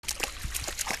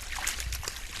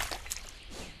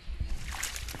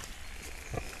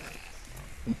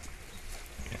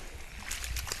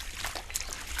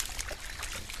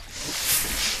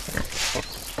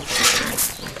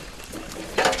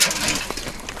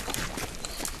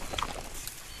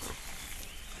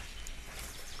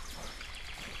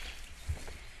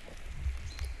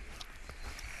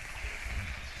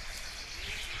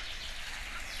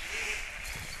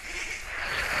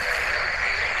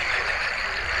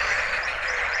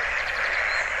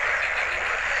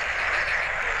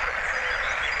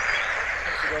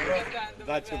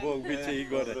Daće Bog, bit će i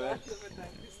gore.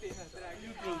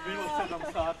 Jutro bilo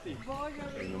 7 sati.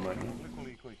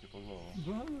 Koliko ih je pogledalo?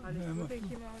 Ali svuda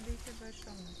ih ima, onda ih je baš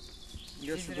ono.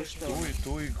 Još je došta.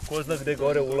 Tu i ko zna gde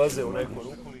gore ulaze u neku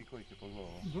ruku. Koliko ih je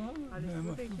pogledalo? Ali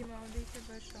svuda ih ima, onda ih je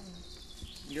baš ono.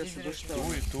 Još je došta.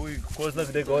 Tu i ko zna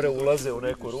gde gore ulaze u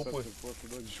neku rupu. Posle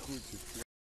dođeš kući.